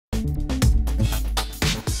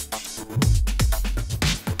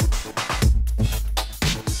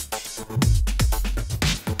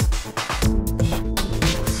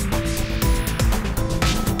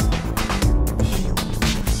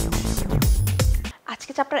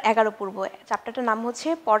আজকে চ্যাপ্টার 11 পড়ব। চ্যাপ্টারটার নাম হচ্ছে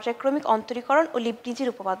পর্যায়ক্রমিক অন্তরীকরণ ও লিবনিজের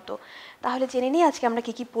উপপাদ্য। তাহলে জেনে নিই আজকে আমরা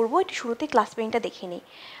কি কি পড়ব। একটু শুরুতেই ক্লাস পেইন্টটা দেখে নিই।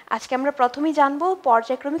 আজকে আমরা প্রথমেই জানবো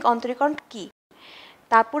পর্যায়ক্রমিক অন্তরীকরণ কি,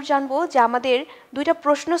 তারপর জানবো যে আমাদের দুইটা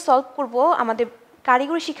প্রশ্ন সলভ করব। আমাদের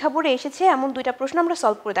কারিগরি শিক্ষা বোর্ডে এসেছে এমন দুইটা প্রশ্ন আমরা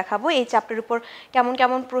সলভ করে দেখাবো। এই চ্যাপ্টারের উপর কেমন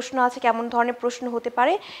কেমন প্রশ্ন আছে, কেমন ধরনের প্রশ্ন হতে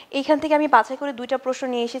পারে, এইখান থেকে আমি বাছাই করে দুইটা প্রশ্ন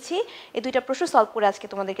নিয়ে এসেছি। এই দুইটা প্রশ্ন সলভ করে আজকে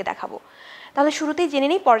তোমাদেরকে দেখাবো। তাহলে শুরুতেই জেনে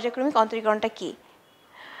নিই পর্যায়ক্রমিক অন্তরীকরণটা কি।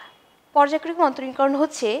 পর্যায়ক্রমিক অন্তরীকরণ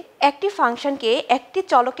হচ্ছে একটি ফাংশনকে একটি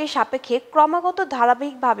চলকের সাপেক্ষে ক্রমাগত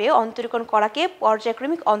ধারাবাহিকভাবে অন্তরীকরণ করাকে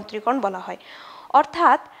পর্যায়ক্রমিক অন্তরীকরণ বলা হয়।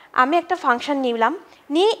 অর্থাৎ আমি একটা ফাংশন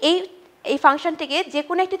নিয়ে এই ফাংশনটিকে যে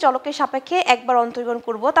কোনো একটি চলকের সাপেক্ষে একবার অন্তরীকরণ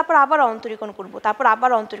করব, তারপর আবার অন্তরীকরণ করব, তারপর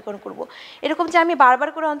আবার অন্তরীকরণ করব। এরকম যে আমি বারবার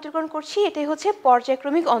করে অন্তরীকরণ করছি, এটাই হচ্ছে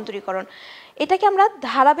পর্যায়ক্রমিক অন্তরীকরণ। এটাকে আমরা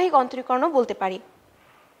ধারাবাহিক অন্তরীকরণও বলতে পারি।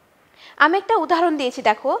 আমি একটা উদাহরণ দিয়েছি,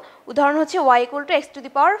 দেখো। উদাহরণ হচ্ছে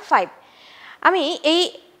y=x⁵। আমি এই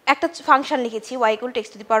একটা ফাংশন লিখেছি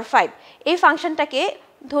y=x⁵। এই ফাংশনটাকে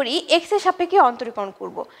ধরি x এর সাপেক্ষে অন্তরীকরণ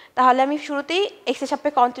করব। তাহলে আমি শুরুতেই x এর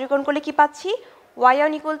সাপেক্ষে অন্তরীকরণ করলে কি পাচ্ছি?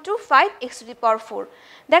 y1=5x⁴।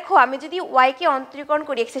 দেখো, আমি যদি y কে অন্তরীকরণ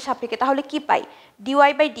করি x এর সাপেক্ষে তাহলে কি পাই?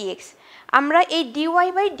 dy/dx। আমরা এই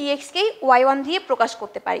dy/dx কেই y1 দিয়ে প্রকাশ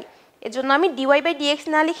করতে পারি। এজন্য আমি dy/dx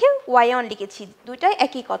না লিখে y1 লিখেছি। দুইটাই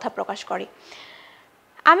একই কথা প্রকাশ করে।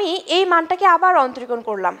 আমি এই মানটাকে আবার অন্তরীকরণ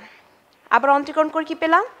করলাম। আবার অন্তরীকরণ করে কি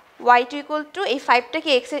পেলাম? y2 এই 5টাকে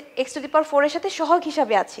x⁴ এর সাথে সহগ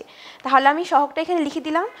হিসাবে আছে, তাহলে আমি সহগটা এখানে লিখে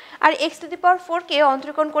দিলাম। আর x⁴ কে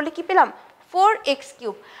অন্তরীকরণ করলে কি পেলাম?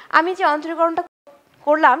 4x3। আমি যে অন্তরীকরণটা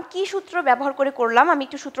করলাম কি সূত্র ব্যবহার করে করলাম, আমি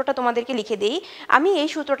একটু সূত্রটা তোমাদেরকে লিখে দেই। আমি এই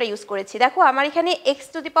সূত্রটা ইউজ করেছি। দেখো, আমার এখানে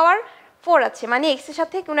x⁴ আছে, মানে x এর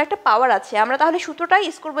সাথে কোনো একটা পাওয়ার আছে। আমরা তাহলে সূত্রটা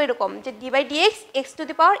ইউজ করবো এরকম যে d/dx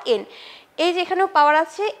x⁴n। এই যে এখানেও পাওয়ার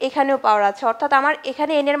আছে, এখানেও পাওয়ার আছে, অর্থাৎ আমার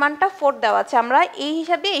এখানে n এর মানটা 4 দেওয়া আছে। আমরা এই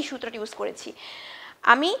হিসাবে এই সূত্রটা ইউজ করেছি।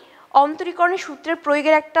 আমি অন্তরীকরণের সূত্রের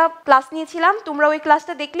প্রয়োগের একটা ক্লাস নিয়েছিলাম, তোমরা ওই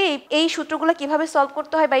ক্লাসটা দেখলে এই সূত্রগুলো কিভাবে সলভ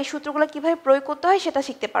করতে হয় বা এই সূত্রগুলো কিভাবে প্রয়োগ করতে হয় সেটা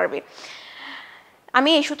শিখতে পারবে। আমি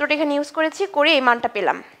এই সূত্রটা এখানে ইউজ করেছি, করে এই মানটা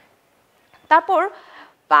পেলাম। তারপর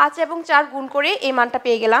 5 এবং 4 গুণ করে এই মানটা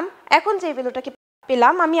পেয়ে গেলাম। এখন যে ভ্যালুটাকে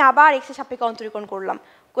পেলাম আমি আবার x এর সাপেক্ষে অন্তরীকরণ করলাম,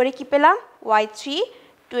 করে কি পেলাম? y3,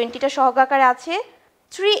 20টা সহগ আকারে আছে,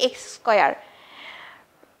 3x²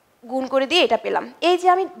 গুণ করে দিয়ে এটা পেলাম। এই যে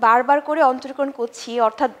আমি বারবার করে অন্তরীকরণ করছি,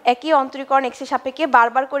 অর্থাৎ একই অন্তরীকরণ x এর সাপেক্ষে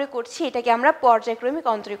বারবার করে করছি, এটাকে আমরা পর্যায়ক্রমিক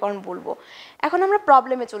অন্তরীকরণ বলবো। এখন আমরা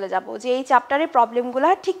প্রবলেমে চলে যাব যে এই চ্যাপ্টারের প্রবলেমগুলো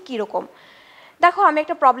ঠিক কীরকম। দেখো, আমি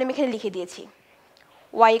একটা প্রবলেম এখানে লিখে দিয়েছি।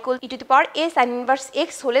 y=e⁴a sin inverse x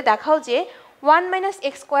হলে দেখাও যে 1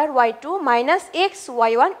 - x² y2 - x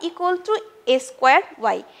y1 =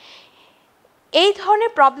 a²y। এই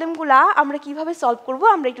ধরনের প্রবলেমগুলা আমরা কিভাবে সলভ করব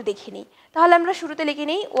আমরা একটু দেখে নিই। তাহলে আমরা শুরুতে লিখে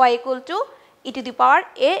নিই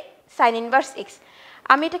y=e⁴a sin inverse x।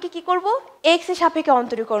 আমি এটাকে কি করব? x এর সাপেক্ষে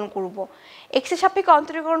অন্তরীকরণ করব। x এর সাপেক্ষে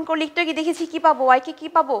অন্তরীকরণ করলে একটু আগে দেখেছি কি পাবো? y কে কি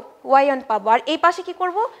পাবো? y1 পাবো। আর এই পাশে কি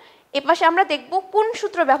করব? এই পাশে আমরা দেখব কোন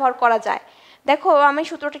সূত্র ব্যবহার করা যায়। দেখো, আমি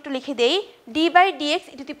সূত্রটা একটু লিখে দেই। d/dx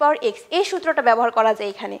e⁴x এই সূত্রটা ব্যবহার করা যায়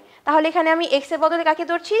এখানে। তাহলে এখানে আমি x এর বদলে কাকে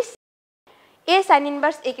ধরছি? a sin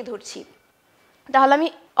inverse a কে ধরছি। তাহলে আমি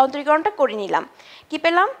অন্তরীকরণটা করে নিলাম। কি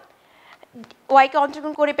পেলাম? y কে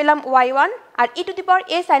অন্তরীকরণ করে পেলাম y1, আর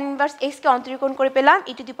e⁴a sin inverse x কে অন্তরীকরণ করে পেলাম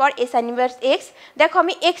e⁴a sin inverse x। দেখো,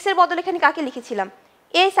 আমি x এর বদলে এখানে কাকে লিখেছিলাম?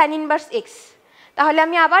 a sin inverse x। তাহলে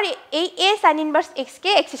আমি আবার এই a sin inverse x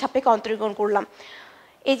K x এর সাপেক্ষে অন্তরীকরণ করলাম।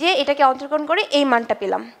 এই যে এটাকে অন্তরীকরণ করে এই মানটা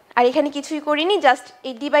পেলাম। আর এখানে কিছুই করিনি, জাস্ট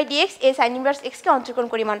এই d/dx a sin inverse x কে অন্তরীকরণ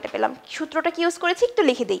করে মানটা পেলাম। সূত্রটা কি ইউজ করেছি একটু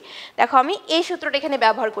লিখে দেই। দেখো, আমি এই সূত্রটা এখানে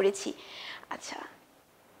ব্যবহার করেছি। আচ্ছা,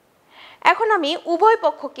 এখন আমি উভয়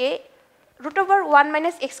পক্ষকে √1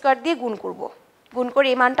 - x² দিয়ে গুণ করব। গুণ করে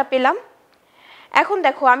এই মানটা পেলাম। এখন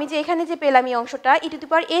দেখো, আমি যে এখানে যে পেলাম এই অংশটা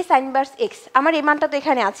e⁴a sin inverse x, আমার এই মানটা তো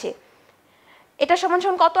এখানে আছে। এটা সমান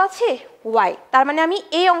কত আছে? y। তার মানে আমি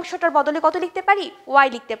এই অংশটার বদলে কত লিখতে পারি? y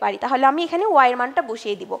লিখতে পারি। তাহলে আমি এখানে y এর মানটা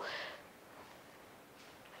বসিয়ে দিব।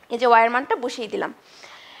 এই যে y এর মানটা বসিয়ে দিলাম।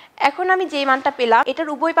 এখন আমি যে মানটা পেলাম এটার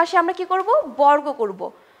উভয় পাশে আমরা কি করব? বর্গ করব।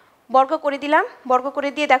 বর্গ করে দিলাম। বর্গ করে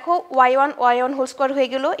দিয়ে দেখো y1 হোল স্কয়ার হয়ে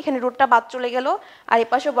গেল, এখানে রুটটা বাদ চলে গেল, আর এই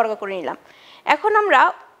পাশেও বর্গ করে নিলাম। এখন আমরা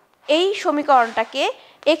এই সমীকরণটাকে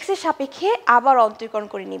x এর সাপেক্ষে আবার অন্তরীকরণ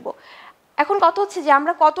করে নিব। এখন কথা হচ্ছে যে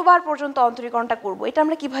আমরা কতবার পর্যন্ত অন্তরীকরণটা করব, এটা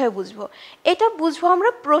আমরা কিভাবে বুঝবো? এটা বুঝবো আমরা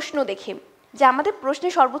প্রশ্ন দেখে, যে আমাদের প্রশ্নে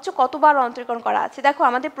সর্বোচ্চ কতবার অন্তরীকরণ করা আছে। দেখো,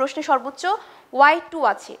 আমাদের প্রশ্নে সর্বোচ্চ y2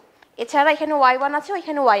 আছে, এছাড়া এখানে y1 আছে,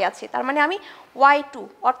 এখানে y আছে, তার মানে আমি y2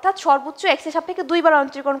 অর্থাৎ সর্বোচ্চ x এর সাপেক্ষে 2 বার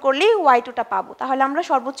অন্তরীকরণ করলেই y2টা পাবো। তাহলে আমরা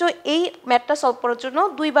সর্বোচ্চ এই ম্যাথটা সলভ করার জন্য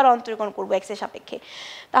 2 বার অন্তরীকরণ করব x এর সাপেক্ষে।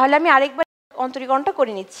 তাহলে আমি আরেকবার অন্তরীকরণটা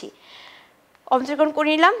করে নিচ্ছি। অন্তরীকরণ করে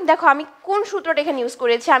নিলাম। দেখো আমি কোন সূত্রটা এখানে ইউজ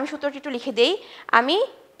করেছি, আমি সূত্রটি একটু লিখে দেই। আমি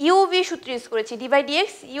uv সূত্র ইউজ করেছি, d/dx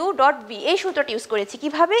u ডট v, এই সূত্রটি ইউজ করেছি।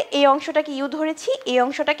 কিভাবে? এই অংশটাকে u ধরেছি, এই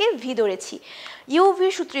অংশটাকে v ধরেছি, uv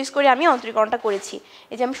সূত্র ইউজ করে আমি অন্তরীকরণটা করেছি।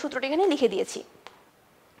 এই যে আমি সূত্রটা এখানে লিখে দিয়েছি।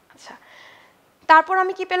 আচ্ছা, তারপর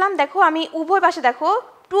আমি কি পেলাম? দেখো আমি উভয় পাশে দেখো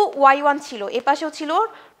 2y1 ছিল, এ পাশেও ছিল,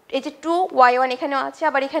 এই যে 2y1 এখানেও আছে,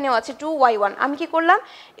 আবার এখানেও আছে 2y1। আমি কি করলাম?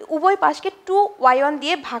 উভয় পাশকে 2y1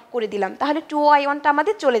 দিয়ে ভাগ করে দিলাম, তাহলে 2y1টা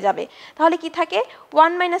আমাদের চলে যাবে। তাহলে কি থাকে?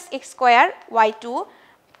 1 - x স্কোয়ার y2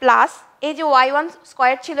 প্লাস এই যে y1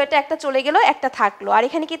 স্কোয়ার ছিল, এটা একটা চলে গেল, একটা থাকলো, আর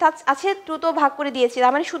এখানে কি আছে? 2 তো ভাগ করে দিয়েছি,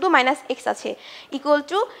 তার মানে শুধু -x আছে, equal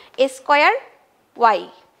to a square y,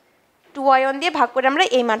 2y1 দিয়ে ভাগ করে আমরা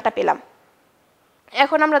এই মানটা পেলাম।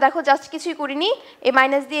 এখন আমরা দেখো জাস্ট কিছুই করিনি, এই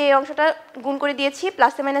মাইনাস দিয়ে এই অংশটা গুণ করে দিয়েছি,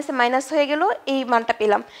 প্লাসে মাইনাসে মাইনাস হয়ে গেল, এই মানটা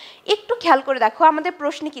পেলাম। একটু খেয়াল করে দেখো আমাদের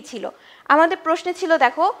প্রশ্নে কি ছিল। আমাদের প্রশ্নে ছিল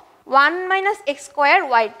দেখো 1 - x স্কোয়ার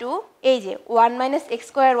y2, এই যে 1 - x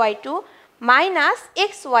square y2 minus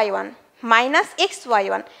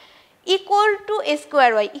xy1 equal to a square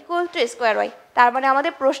y, equal to a square y। তার মানে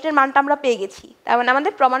আমাদের প্রশ্নের মানটা আমরা পেয়ে গেছি, তার মানে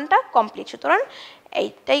আমাদের প্রমাণটা কমপ্লিট। সুতরাং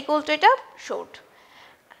এইটা ইকুয়াল টু এটা শর্ট।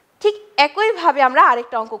 ঠিক একইভাবে আমরা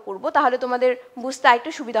আরেকটা অঙ্ক করব, তাহলে তোমাদের বুঝতে একটু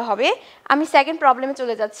সুবিধা হবে। আমি সেকেন্ড প্রবলেমে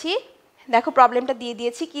চলে যাচ্ছি। দেখো প্রবলেমটা দিয়ে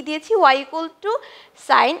দিয়েছি, কি দিয়েছি? y equal to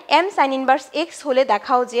sign m sign inverse x হলে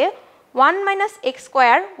দেখাও যে 1 - x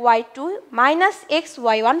square y2 minus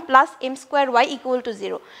xy1 plus m square y equal to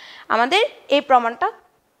 0। আমাদের এই প্রমাণটা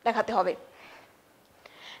দেখাতে হবে।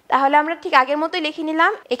 তাহলে আমরা ঠিক আগের মতোই লিখে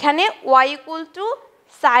নিলাম, এখানে y equal to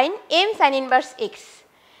sign m sign inverse x।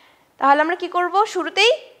 তাহলে আমরা কি করব?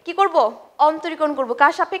 শুরুতেই কি করব? অন্তরীকরণ করব।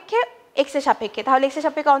 কার সাপেক্ষে? x এর সাপেক্ষে। তাহলে x এর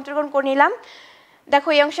সাপেক্ষে অন্তরীকরণ করে নিলাম। দেখো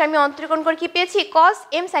এই অংশে আমি অন্তরীকরণ করে কি পেয়েছি? cos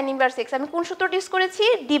m sin inverse x। আমি কোন সূত্রটি ইউজ করেছি?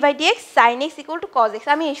 d/dx sin x equal to cos x।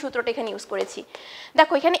 আমি এই সূত্রটা এখানে ইউজ করেছি।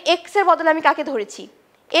 দেখো এখানে x এর বদলে আমি কাকে ধরেছি?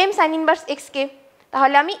 m sin ইনভার্স x কে।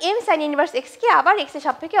 তাহলে আমি m sin ইনভার্স x কে আবার x এর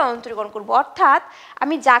সাপেক্ষে অন্তরীকরণ করব। অর্থাৎ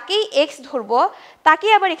আমি যাকেই x ধরব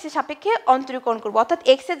তাকেই আবার x এর সাপেক্ষে অন্তরীকরণ করব। অর্থাৎ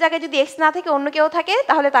x এর জায়গায় যদি x না থাকে, অন্য কেউ থাকে,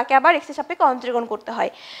 তাহলে তাকে আবার x এর সাপেক্ষে অন্তরীকরণ করতে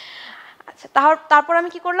হয়। আচ্ছা, তারপর আমি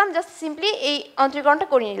কি করলাম? জাস্ট সিম্পলি এই অন্তরীকরণটা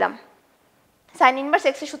করে নিলাম। সাইন ইনভার্স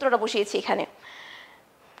x এর সূত্রটা বসিয়েছি এখানে।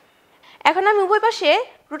 এখন আমি উভয় পাশে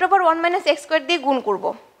 √1 - x স্কয়ার দিয়ে গুণ করব।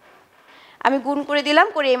 আমি গুণ করে দিলাম,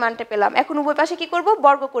 করে এই মানটা পেলাম। এখন উভয় পাশে কি করব?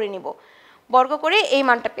 বর্গ করে নিব। বর্গ করে এই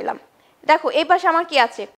মানটা পেলাম। দেখো এই পাশে আমার কি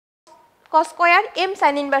আছে? cos square m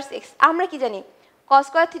sin inverse x। আমরা কি জানি? cos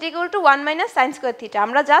square theta equal to 1 - sin square theta.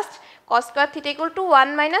 আমরা just cos square theta equal to 1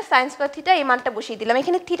 - sin square theta এই মানটা বসিয়ে দিলাম।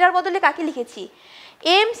 এখানে থিটার বদলে কাকে লিখেছি?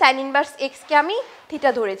 m sin ইনভার্স x কে আমি থিটা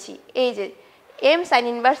ধরেছি। এই যে m sin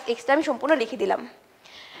ইনভার্স x টা আমি সম্পূর্ণ লিখে দিলাম।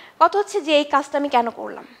 কত হচ্ছে যে এই কাজটা আমি কেন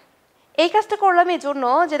করলাম? এই কাজটা করলাম এই জন্য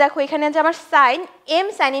যে দেখো এখানে যে আমার sign m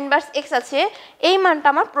sin inverse x আছে, এই মানটা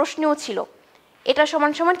আমার প্রশ্নেও ছিল। এটা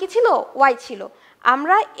সমান সমান কি ছিল? y ছিল।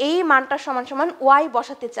 আমরা এই মানটা সমান সমান y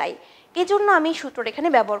বসাতে চাই, এজন্য আমি এই সূত্রটা এখানে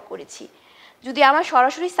ব্যবহার করেছি। যদি আমার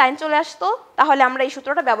সরাসরি সাইন চলে আসতো তাহলে আমরা এই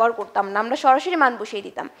সূত্রটা ব্যবহার করতাম না, আমরা সরাসরি মান বসিয়ে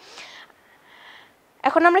দিতাম।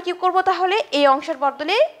 এখন আমরা কি করব? তাহলে এই অংশের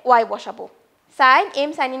বদলে y বসাবো। Sign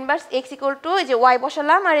m sin inverse x equal to এই যে y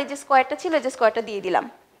বসালাম, আর এই যে স্কয়ারটা ছিল এই যে স্কয়ারটা দিয়ে দিলাম।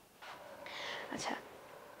 আচ্ছা,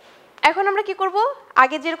 এখন আমরা কি করব?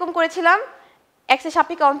 আগে যেরকম করেছিলাম x এর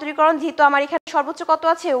সাপেক্ষে অন্তরীকরণ, যেহেতু আমার এখানে সর্বোচ্চ কত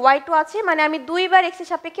আছে? y2 আছে, মানে আমি দুইবার x এর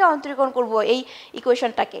সাপেক্ষে অন্তরীকরণ করব এই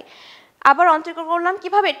ইকুয়েশনটাকে। আবার অন্তরীকরণ করলাম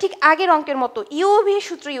কিভাবে? ঠিক আগের অঙ্কের মতো uv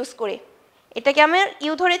সূত্র ইউজ করে। এটাকে আমার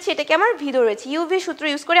u ধরেছি, এটাকে আমার v ধরেছি, uv সূত্র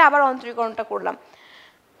ইউজ করে আবার অন্তরীকরণটা করলাম।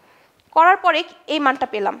 করার পরে এই মানটা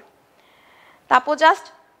পেলাম। তারপর জাস্ট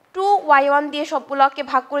 2y1 দিয়ে সবগুলোকে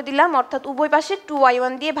ভাগ করে দিলাম, অর্থাৎ উভয় পাশে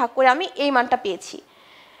 2y1 দিয়ে ভাগ করে আমি এই মানটা পেয়েছি।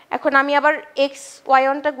 এখন আমি আবার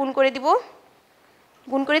xy1টা গুণ করে দিব,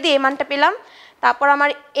 গুণ করে দিয়ে এই মানটা পেলাম। তারপর আমার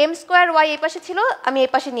m স্কয়ার y এই পাশে ছিল, আমি এই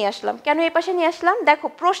পাশে নিয়ে আসলাম। কেন এই পাশে নিয়ে আসলাম? দেখো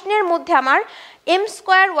প্রশ্নের মধ্যে আমার m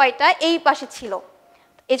স্কয়ার yটা এই পাশে ছিল,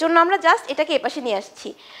 এজন্য আমরা জাস্ট এটাকে এই পাশে নিয়ে আসছি।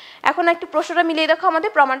 এখন একটু প্রশ্নটা মিলিয়ে দেখো,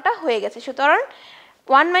 আমাদের প্রমাণটা হয়ে গেছে। সুতরাং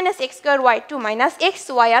 1 - x square y2 minus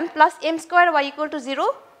xy1 plus m square y equal to 0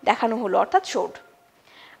 দেখানো হলো, অর্থাৎ শর্ট।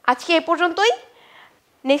 আজকে এই পর্যন্তই।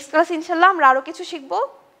 নেক্সট ক্লাস ইনশাল্লাহ আমরা আরও কিছু শিখব।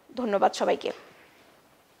 ধন্যবাদ সবাইকে।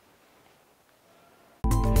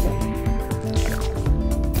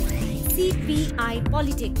 CPI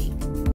Polytechnic